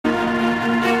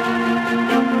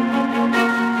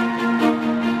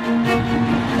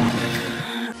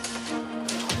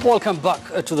Welcome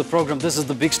back to the program. This is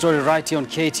the big story right here on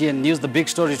KTN News. The big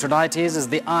story tonight is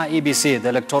the IEBC, the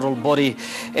electoral body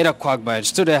in a quagmire.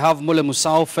 Today I have Mule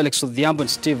Musau, Felix Odhiambo and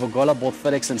Steve Ogola. Both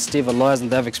Felix and Steve are lawyers and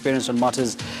they have experience on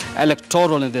matters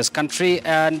electoral in this country.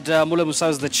 And Mule Musau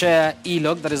is the chair,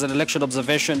 ELOG, that is an election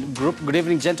observation group. Good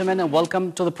evening, gentlemen, and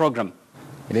welcome to the program.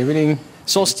 Good evening.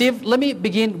 So, Steve, let me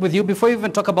begin with you. Before you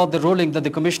even talk about the ruling that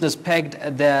the commissioners pegged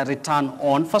their return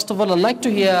on, first of all, I'd like to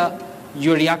hear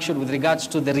your reaction with regards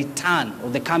to the return or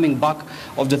the coming back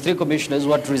of the three commissioners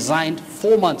who had resigned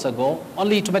 4 months ago,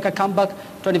 only to make a comeback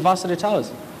to Anniversary Towers.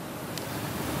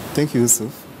 Thank you,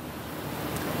 Yusuf.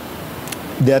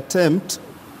 The attempt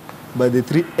by the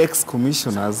three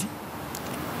ex-commissioners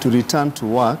to return to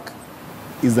work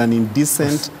is an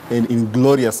indecent and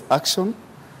inglorious action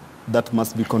that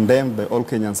must be condemned by all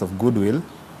Kenyans of goodwill.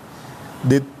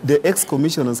 The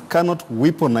ex-commissioners cannot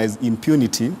weaponize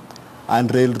impunity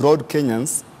and railroad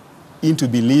Kenyans into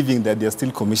believing that they are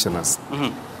still commissioners.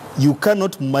 Mm-hmm. You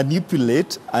cannot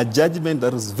manipulate a judgment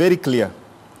that was very clear.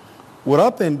 What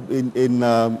happened in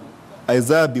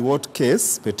Isaiah Biwott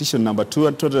case, petition number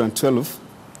 212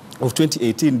 of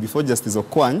 2018 before Justice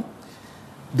Okwany,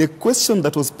 the question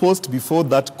that was posed before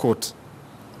that court,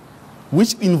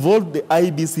 which involved the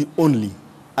IEBC only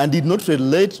and did not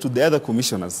relate to the other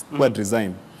commissioners who had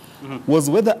resigned, was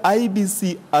whether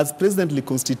IEBC, as presently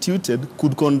constituted,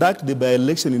 could conduct the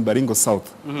by-election in Baringo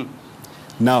South.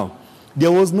 Now,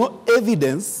 there was no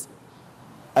evidence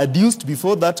adduced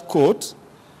before that court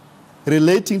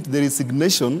relating to the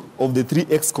resignation of the three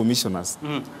ex-commissioners.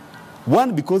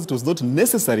 One, because it was not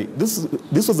necessary.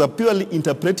 This was a purely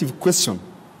interpretive question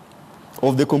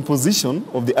of the composition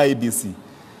of the IEBC.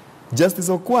 Justice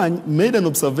Okwany made an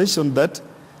observation that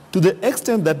to the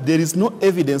extent that there is no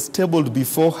evidence tabled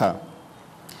before her,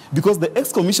 because the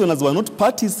ex-commissioners were not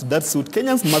parties to that suit,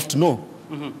 Kenyans must know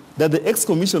that the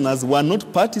ex-commissioners were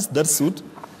not parties to that suit.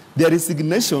 Their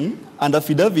resignation and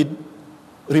affidavit,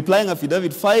 replying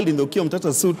affidavit filed in the Okiya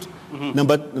Mtata suit,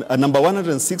 number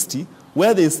 160,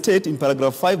 where they state in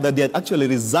paragraph 5 that they had actually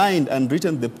resigned and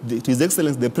written to His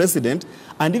Excellency the President,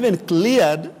 and even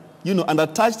cleared, and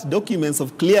attached documents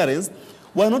of clearance,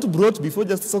 were not brought before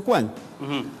Justice Okwany.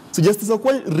 So Justice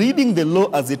Okwany, reading the law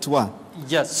as it were,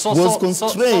 yes, was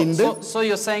constrained. So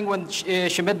you're saying when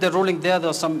she made the ruling there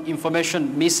was some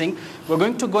information missing. We're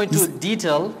going to go into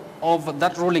detail of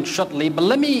that ruling shortly, but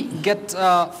let me get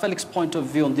Felix's point of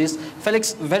view on this.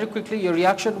 Felix, very quickly, your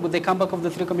reaction with the comeback of the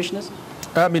three commissioners?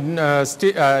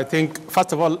 I think,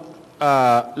 first of all,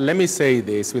 let me say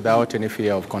this without any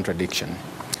fear of contradiction.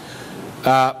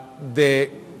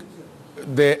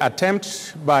 The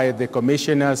attempt by the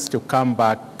commissioners to come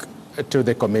back to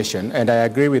the commission, and I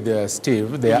agree with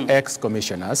Steve, they are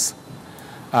ex-commissioners,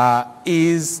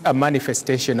 is a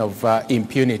manifestation of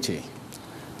impunity,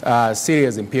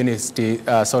 serious impunity,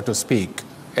 so to speak.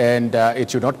 And it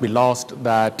should not be lost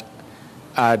that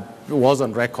was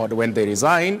on record when they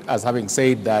resigned as having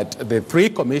said that the three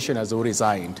commissioners who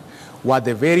resigned were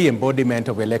the very embodiment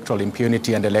of electoral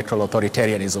impunity and electoral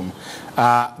authoritarianism.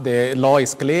 The law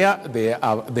is clear,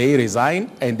 they resign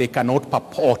and they cannot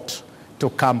purport to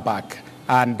come back.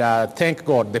 And thank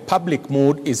God, the public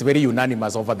mood is very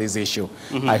unanimous over this issue.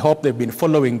 I hope they've been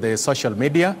following the social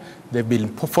media, they've been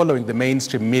following the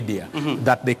mainstream media,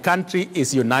 that the country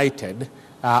is united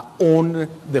on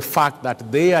the fact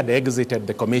that they had exited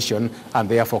the commission and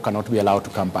therefore cannot be allowed to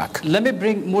come back. Let me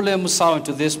bring Mule Musau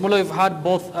into this. Mule, you've had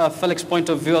both Felix's point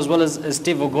of view as well as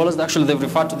Steve Ogola's. Actually, they've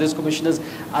referred to these commissioners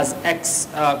as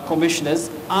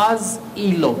ex-commissioners. As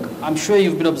ELOG, I'm sure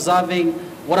you've been observing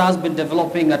what has been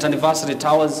developing at Anniversary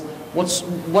Towers. What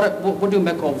do you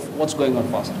make of what's going on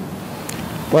first?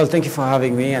 Well, thank you for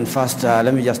having me. And first,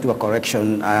 let me just do a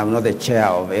correction. I am not the chair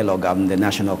of ELOG. I'm the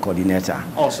national coordinator.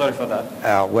 Oh, sorry for that.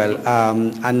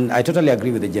 And I totally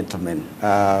agree with the gentleman.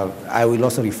 I will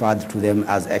also refer to them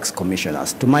as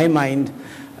ex-commissioners. To my mind,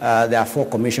 there are 4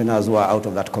 commissioners who are out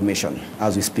of that commission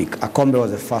as we speak. Akombe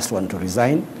was the first one to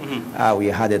resign. We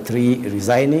had the 3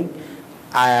 resigning.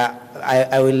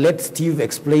 I will let Steve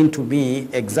explain to me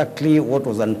exactly what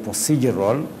was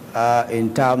procedural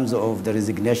in terms of the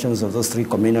resignations of those 3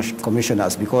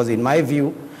 commissioners, because in my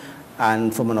view,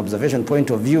 and from an observation point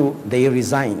of view, they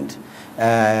resigned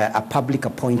a public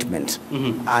appointment,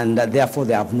 and therefore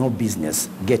they have no business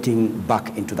getting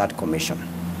back into that commission.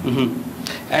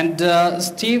 And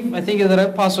Steve, I think you're the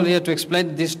right person here to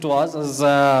explain this to us, as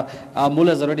Mule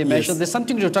has already mentioned. There's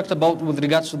something you talked about with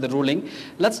regards to the ruling.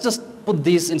 Let's just put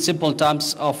this in simple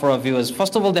terms for our viewers.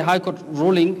 First of all, the High Court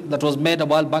ruling that was made a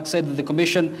while back said that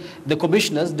the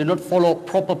commissioners did not follow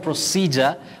proper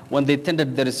procedure when they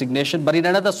tendered their resignation. But in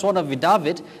another sworn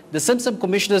affidavit, the same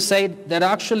commissioners said that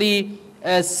actually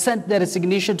sent their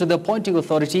resignation to the appointing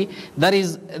authority, that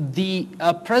is the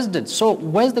president. So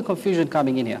where's the confusion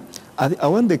coming in here? I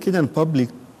want the Kenyan public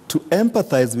to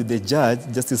empathize with the judge,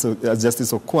 Justice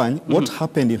Okwany, what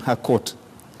happened in her court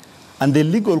and the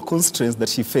legal constraints that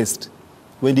she faced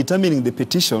when determining the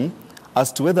petition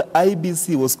as to whether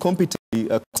IEBC was competently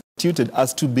constituted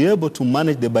as to be able to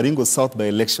manage the Baringo South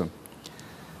by-election.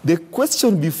 The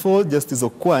question before Justice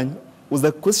Okwany was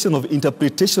a question of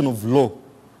interpretation of law.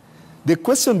 The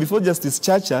question before Justice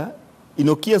Chacha in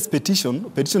Okia's petition,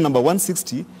 petition number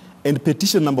 160 and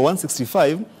petition number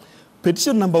 165,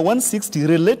 petition number 160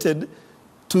 related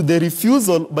to the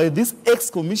refusal by these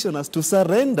ex-commissioners to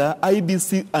surrender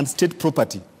IEBC and state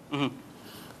property.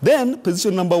 Then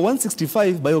petition number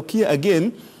 165 by Okia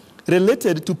again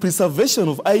related to preservation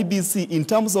of IEBC in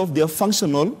terms of their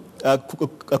functional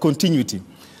continuity.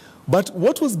 But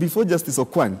what was before Justice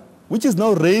Okwany, which is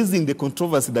now raising the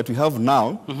controversy that we have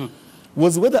now,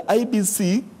 was whether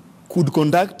IEBC could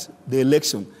conduct the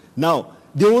election. Now,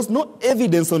 there was no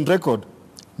evidence on record,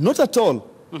 not at all.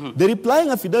 The replying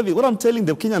affidavit, what I'm telling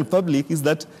the Kenyan public is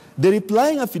that the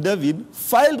replying affidavit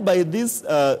filed by these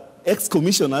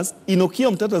ex-commissioners in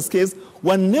Okia Mtata's case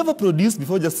were never produced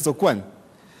before Justice Okwany.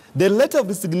 The letter of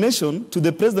resignation to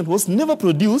the president was never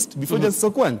produced before Justice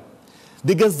Okwany.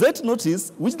 The Gazette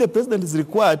notice, which the president is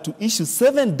required to issue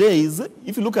 7 days,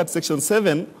 if you look at section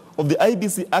 7 of the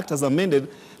IEBC Act as amended,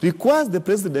 requires the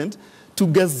president to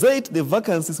gazette the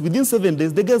vacancies within 7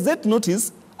 days. The Gazette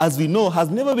notice, as we know, has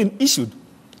never been issued.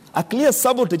 A clear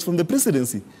sabotage from the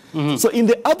presidency. So in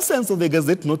the absence of the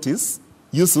Gazette notice,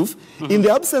 Yusuf, in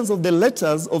the absence of the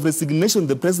letters of resignation of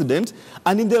the president,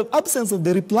 and in the absence of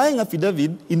the replying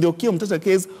affidavit in the Okia Mtata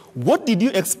case, what did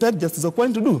you expect Justice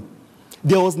Okwany to do?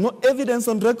 There was no evidence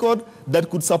on record that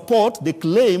could support the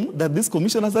claim that these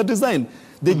commissioners had resigned.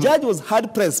 The judge was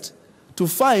hard-pressed to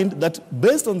find that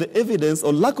based on the evidence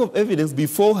or lack of evidence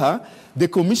before her, the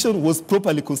commission was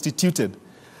properly constituted.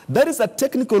 That is a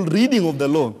technical reading of the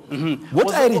law.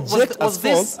 What I reject as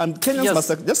false, and Kenyans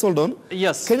must, just hold on,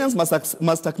 Kenyans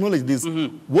must acknowledge this.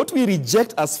 What we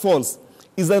reject as false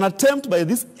is an attempt by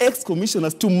these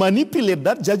ex-commissioners to manipulate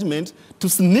that judgment, to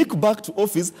sneak back to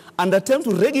office and attempt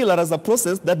to regularize a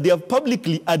process that they have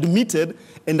publicly admitted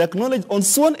and acknowledged on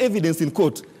sworn evidence in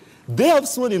court. They have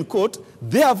sworn in court,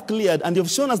 they have cleared, and they have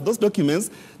shown us those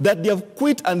documents that they have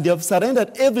quit and they have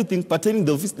surrendered everything pertaining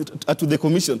to the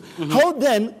commission. How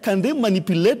then can they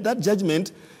manipulate that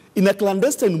judgment in a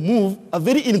clandestine move, a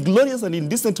very inglorious and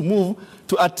indecent move,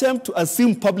 to attempt to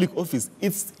assume public office?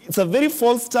 It's a very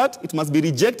false start. It must be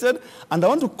rejected. And I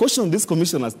want to caution these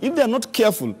commissioners, if they are not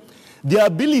careful, their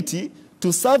ability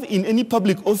to serve in any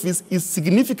public office is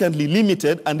significantly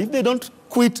limited. And if they don't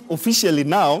quit officially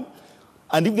now,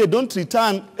 and if they don't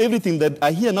return everything that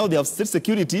I hear now, they have state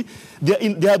security,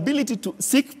 their ability to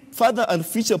seek further and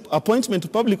future appointment to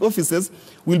public offices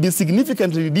will be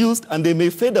significantly reduced, and they may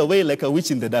fade away like a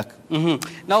witch in the dark.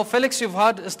 Now, Felix, you've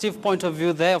heard Steve's point of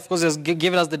view there. Of course, he's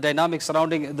given us the dynamics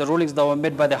surrounding the rulings that were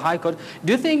made by the High Court.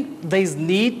 Do you think there is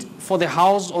need for the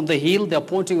House on the Hill, the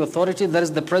appointing authority, that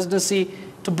is the presidency,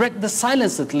 to break the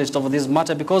silence at least over this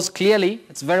matter? Because clearly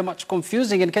it's very much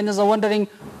confusing and Kenyans are wondering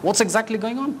what's exactly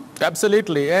going on.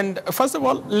 Absolutely. And first of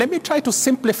all, let me try to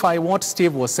simplify what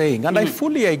Steve was saying. And I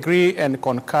fully agree and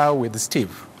concur with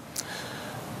Steve.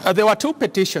 There were two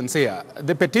petitions here.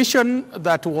 The petition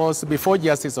that was before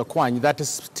Justice Okwany, that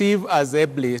Steve has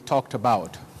ably talked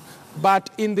about.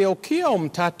 But in the Okia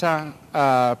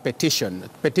Mtata petition,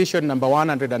 petition number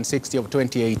 160 of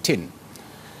 2018,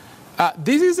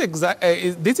 this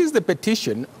is the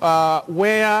petition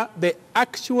where the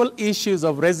actual issues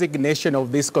of resignation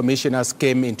of these commissioners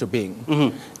came into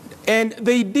being. And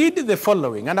they did the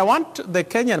following, and I want the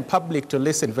Kenyan public to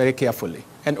listen very carefully,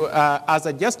 and as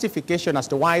a justification as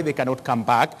to why they cannot come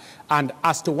back and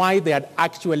as to why they had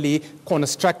actually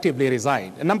constructively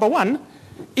resigned. And number one,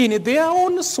 in their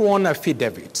own sworn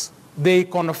affidavits, they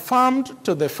confirmed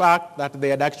to the fact that they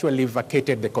had actually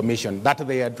vacated the commission, that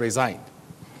they had resigned.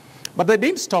 But they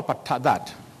didn't stop at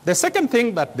that. The second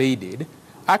thing that they did,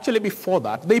 actually before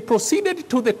that, they proceeded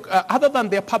to the, other than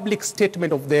their public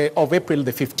statement of April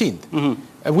the 15th,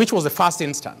 which was the first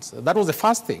instance. That was the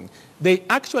first thing. They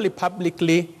actually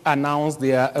publicly announced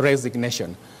their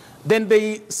resignation. Then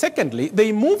secondly,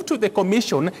 they moved to the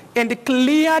commission and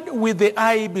cleared with the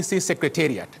IEBC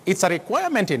secretariat. It's a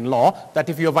requirement in law that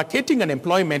if you're vacating an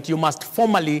employment, you must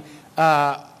formally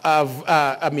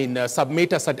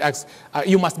submit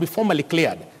you must be formally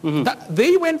cleared.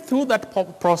 They went through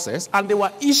that process and they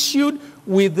were issued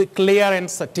with the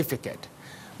clearance certificate.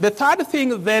 The third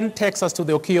thing then takes us to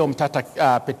the Okiya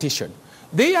Omtatah petition.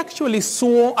 They actually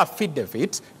swore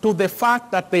affidavits to the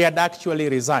fact that they had actually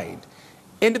resigned.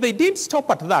 And they didn't stop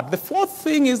at that. The fourth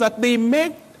thing is that they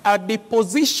made a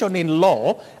deposition in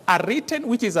law,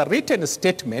 which is a written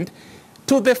statement,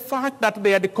 to the fact that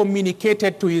they had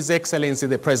communicated to His Excellency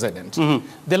the President.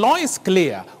 The law is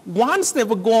clear. Once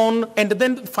they've gone, and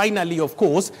then finally, of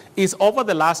course, is over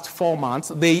the last 4 months,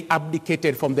 they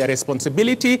abdicated from their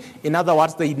responsibility. In other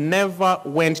words, they never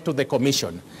went to the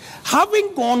commission.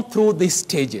 Having gone through these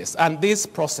stages and these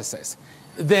processes,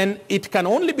 then it can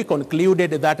only be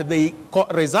concluded that they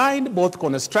resigned both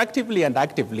constructively and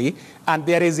actively, and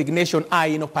their resignation are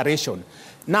in operation.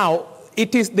 Now,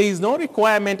 there is no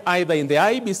requirement either in the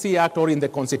IEBC Act or in the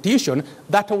Constitution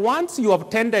that once you have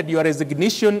tendered your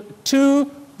resignation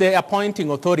to the appointing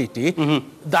authority,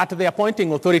 that the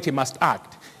appointing authority must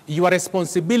act. Your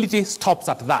responsibility stops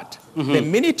at that. The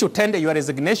minute you tender your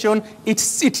resignation,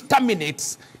 it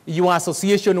terminates your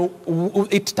association,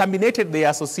 it terminated the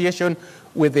association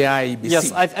with the IEBC.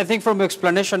 Yes, I think from your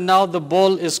explanation now, the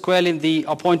ball is squarely in the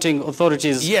appointing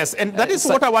authorities. Yes, and that is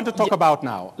what I want to talk about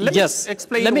now. Let me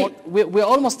explain we're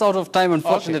almost out of time,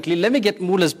 unfortunately. Okay. Let me get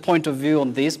Mula's point of view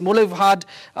on this. Mula, we've had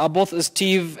both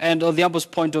Steve and Odhiambo's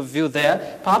point of view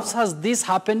there. Perhaps has this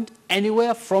happened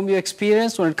anywhere from your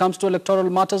experience when it comes to electoral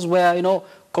matters where, you know,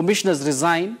 commissioners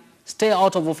resign, stay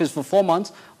out of office for 4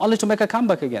 months, only to make a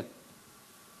comeback again?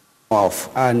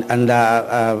 I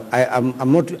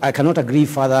cannot agree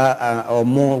further or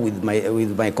more with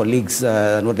my colleagues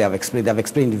than what they have explained. They have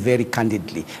explained very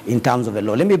candidly in terms of the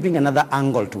law. Let me bring another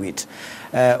angle to it.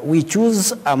 We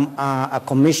choose a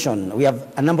commission. We have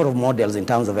a number of models in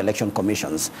terms of election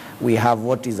commissions. We have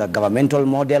what is a governmental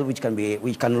model, which can be,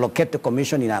 we can locate the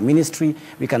commission in our ministry.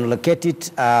 We can locate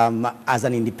it as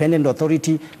an independent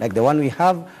authority like the one we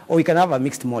have, or we can have a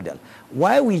mixed model.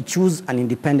 Why we choose an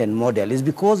independent model is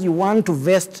because you want to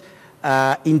vest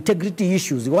integrity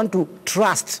issues. You want to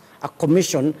trust a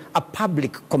commission, a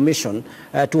public commission,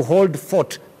 to hold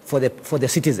fort for the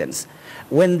citizens.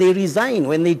 When they resign,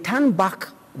 when they turn back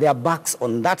their backs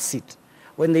on that seat,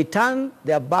 when they turn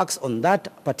their backs on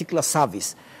that particular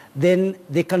service, then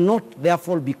they cannot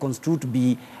therefore be construed to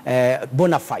be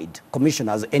bona fide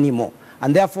commissioners anymore.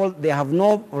 And therefore, they have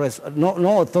no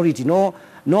authority, no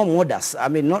modus,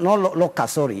 no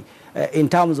locus, in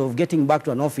terms of getting back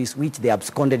to an office which they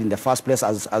absconded in the first place,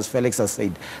 as Felix has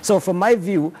said. So from my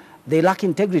view, they lack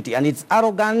integrity, and it's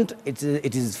arrogant. It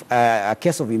is a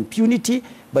case of impunity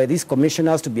by these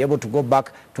commissioners to be able to go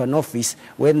back to an office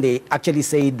when they actually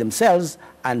say it themselves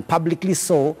and publicly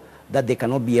so that they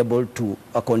cannot be able to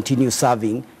continue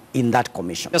serving in that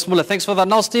commission. Yes, Mula, thanks for that.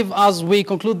 Now, Steve, as we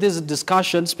conclude this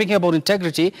discussion, speaking about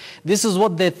integrity, this is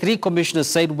what the 3 commissioners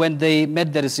said when they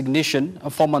made their resignation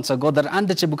 4 months ago, that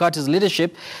under Chebukati's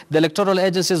leadership, the electoral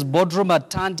agency's boardroom had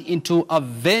turned into a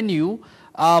venue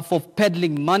for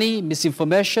peddling money,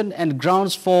 misinformation, and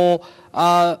grounds for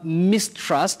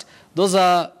mistrust. Those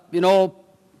are, you know,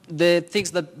 the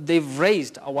things that they've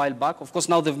raised a while back. Of course,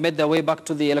 now they've made their way back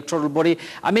to the electoral body.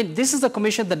 I mean, this is a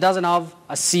commission that doesn't have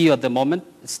a CEO at the moment.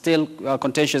 It's still a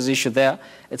contentious issue there.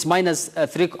 It's minus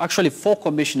 3, actually 4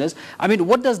 commissioners. I mean,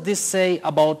 what does this say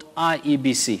about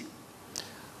IEBC?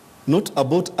 Not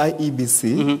about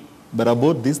IEBC, but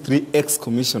about these 3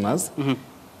 ex-commissioners.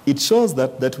 It shows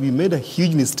that we made a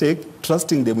huge mistake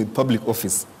trusting them with public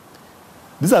office.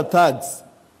 These are thugs.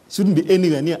 Shouldn't be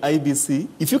anywhere near IEBC.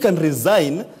 If you can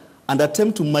resign and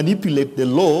attempt to manipulate the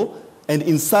law and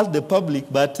insult the public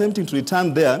by attempting to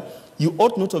return there, you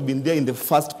ought not have been there in the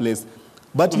first place.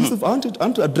 But Yusuf, I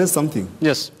want to address something.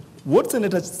 Yes. What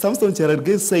Senator Samson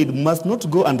Cherargei said must not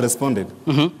go unresponded.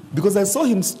 Because I saw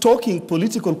him stalking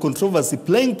political controversy,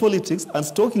 playing politics and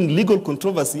stalking legal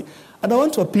controversy, and I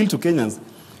want to appeal to Kenyans.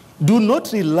 Do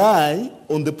not rely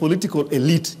on the political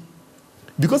elite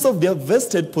because of their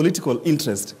vested political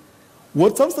interest.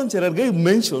 What Samson Cherargei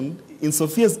mentioned in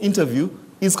Sophia's interview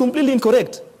is completely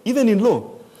incorrect, even in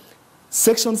law.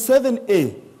 Section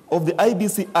 7A of the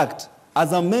IEBC Act,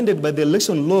 as amended by the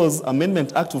Election Laws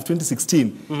Amendment Act of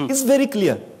 2016, is very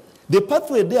clear. The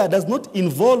pathway there does not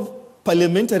involve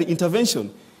parliamentary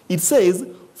intervention. It says,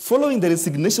 following the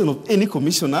resignation of any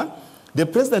commissioner, the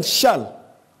president shall,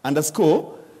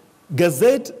 _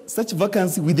 gazette such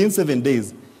vacancy within 7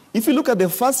 days. If you look at the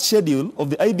first schedule of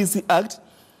the IEBC Act,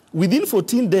 within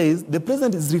 14 days, the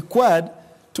president is required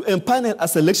to empanel a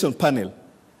selection panel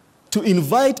to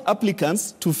invite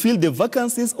applicants to fill the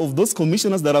vacancies of those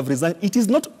commissioners that have resigned. It is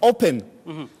not open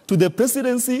to the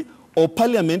presidency or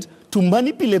parliament to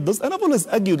manipulate those. And I've always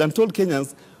argued and told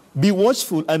Kenyans, be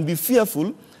watchful and be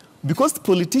fearful, because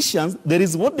politicians, there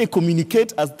is what they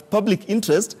communicate as public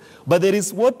interest, but there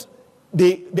is what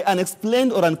the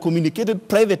unexplained or uncommunicated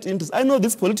private interest. I know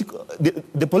this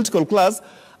the political class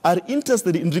are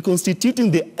interested in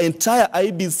reconstituting the entire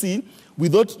IEBC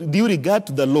without due regard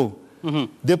to the law.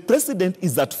 The president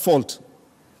is at fault.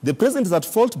 The president is at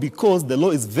fault because the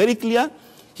law is very clear.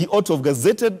 He ought to have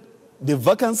gazetted the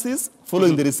vacancies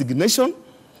following the resignation.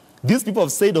 These people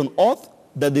have said on oath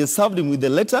that they served him with the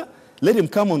letter. Let him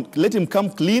come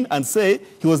clean and say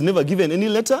he was never given any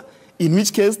letter, in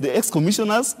which case the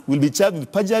ex-commissioners will be charged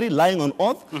with perjury, lying on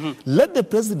oath. Let the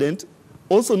president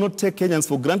also not take Kenyans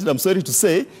for granted, I'm sorry to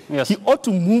say. Yes. He ought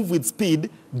to move with speed,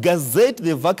 gazette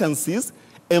the vacancies,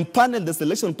 empanel the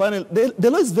selection panel. The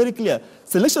law is very clear.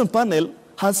 Selection panel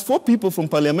has 4 people from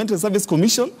Parliamentary Service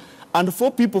Commission and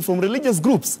 4 people from religious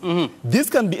groups. This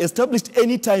can be established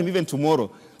anytime, even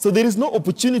tomorrow. So there is no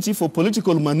opportunity for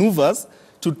political maneuvers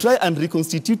to try and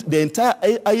reconstitute the entire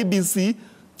IEBC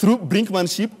through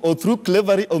brinkmanship or through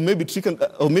cleverly or maybe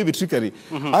trickery.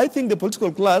 I think the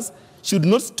political class should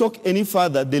not talk any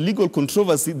further the legal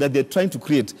controversy that they're trying to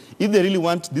create if they really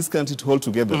want this country to hold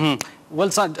together. Well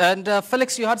said. And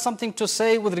Felix, you had something to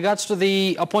say with regards to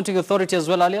the appointing authority as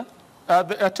well earlier?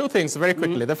 There are 2 things very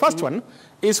quickly. The first one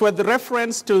is with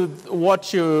reference to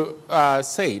what you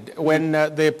said when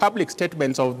the public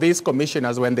statements of these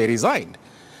commissioners when they resigned.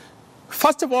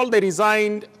 First of all, they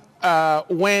resigned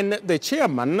when the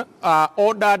chairman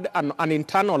ordered an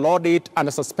internal audit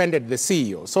and suspended the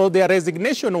CEO. So their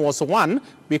resignation was one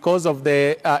because of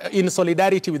the in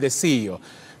solidarity with the CEO.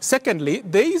 Secondly,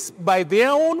 by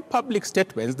their own public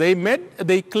statements,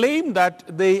 they claimed that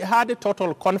they had a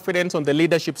total confidence on the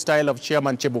leadership style of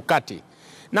Chairman Chebukati.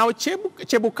 Now,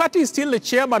 Chebukati is still the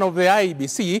chairman of the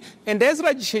IEBC, and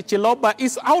Ezra Chiloba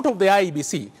is out of the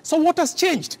IEBC. So what has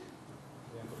changed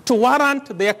to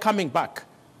warrant their coming back?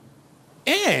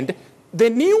 And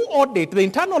the new audit, the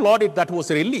internal audit that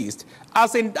was released,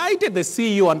 has indicted the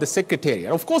CEO and the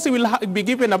secretariat. Of course, he will be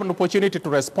given an opportunity to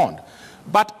respond.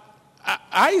 But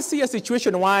I see a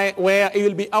situation where he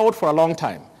will be out for a long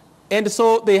time. And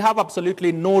so they have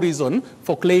absolutely no reason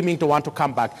for claiming to want to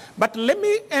come back. But let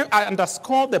me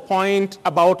underscore the point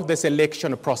about the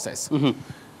selection process.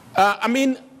 I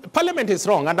mean, Parliament is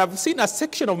wrong, and I've seen a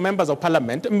section of members of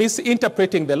Parliament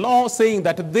misinterpreting the law, saying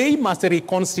that they must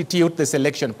reconstitute the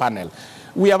selection panel.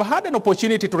 We have had an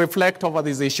opportunity to reflect over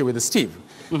this issue with Steve.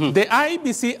 The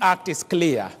IEBC Act is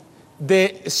clear.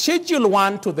 The Schedule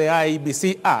 1 to the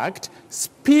IEBC Act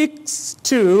speaks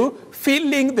to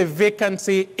filling the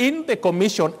vacancy in the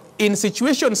commission in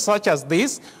situations such as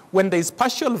this, when there is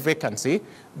partial vacancy,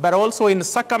 but also in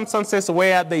circumstances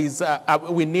where there is,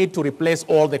 we need to replace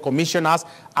all the commissioners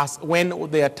as when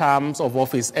their terms of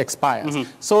office expires.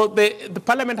 So the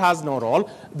Parliament has no role.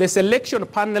 The selection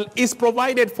panel is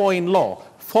provided for in law.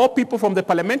 4 people from the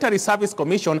Parliamentary Service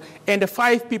Commission and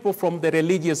 5 people from the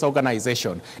religious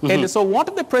organization. And so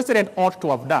what the president ought to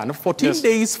have done, 14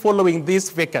 days following this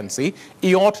vacancy,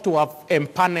 he ought to have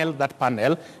empaneled that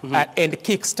panel and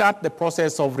kickstart the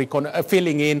process of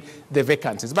filling in the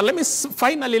vacancies. But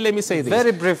finally, let me say this.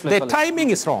 Very briefly. The timing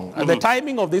is wrong. The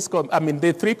timing of this,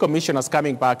 the 3 commissioners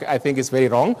coming back, I think is very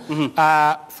wrong.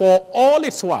 For all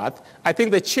it's worth, I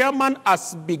think the chairman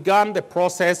has begun the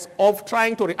process of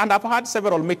trying to, and I've had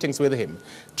several meetings with him,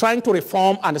 trying to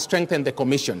reform and strengthen the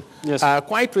commission. Yes.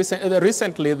 Quite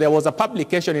recently, there was a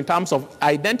publication in terms of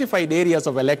identified areas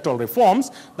of electoral reforms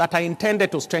that are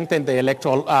intended to strengthen the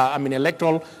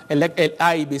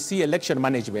IEBC election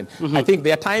management. I think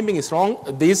their timing is wrong.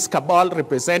 This cabal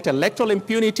represent electoral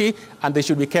impunity, and they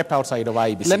should be kept outside of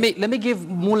IEBC. Let me give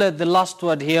Mule the last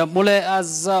word here. Mule,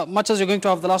 as much as you're going to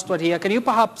have the last word here, can you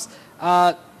perhaps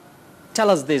tell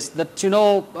us this, that, the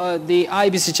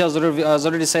IEBC chair has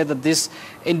already said that these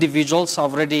individuals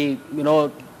have already,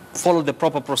 followed the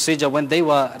proper procedure when they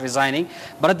were resigning.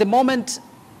 But at the moment,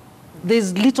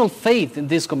 there's little faith in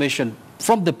this commission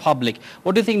from the public.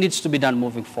 What do you think needs to be done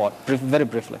moving forward? Very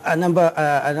briefly.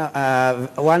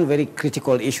 One very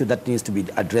critical issue that needs to be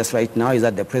addressed right now is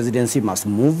that the presidency must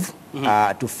move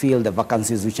to fill the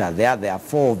vacancies which are there. There are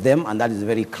 4 of them, and that is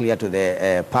very clear to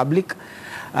the public.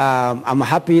 I'm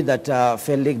happy that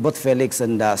both Felix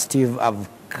and Steve have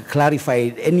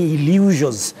clarified any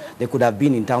illusions there could have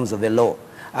been in terms of the law.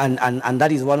 And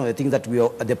that is one of the things that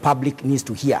the public needs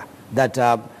to hear, that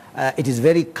it is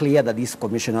very clear that these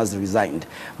commissioners resigned.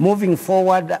 Moving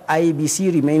forward,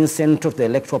 IEBC remains central to the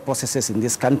electoral processes in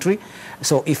this country.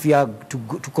 So if we are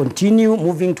to continue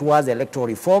moving towards electoral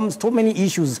reforms, so many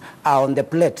issues are on the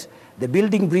plate. The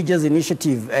Building Bridges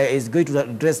initiative is going to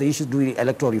address the issues doing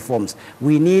electoral reforms.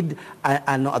 We need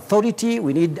an authority,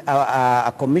 we need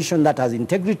a commission that has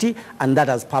integrity and that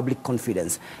has public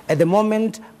confidence. At the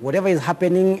moment, whatever is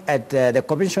happening at the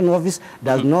commission office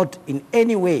does not in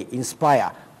any way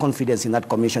inspire confidence in that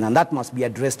commission, and that must be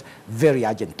addressed very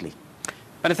urgently.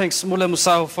 Many thanks, Mule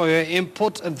Musau, for your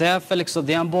input there. Felix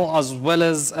Odhiambo, as well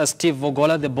as Steve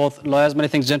Vogola, they're both lawyers. Many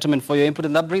thanks, gentlemen, for your input.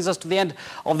 And that brings us to the end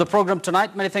of the program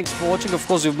tonight. Many thanks for watching. Of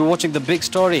course, you'll be watching The Big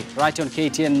Story right here on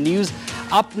KTN News.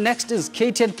 Up next is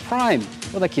KTN Prime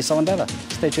with Akisa Wandera.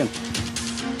 Stay tuned.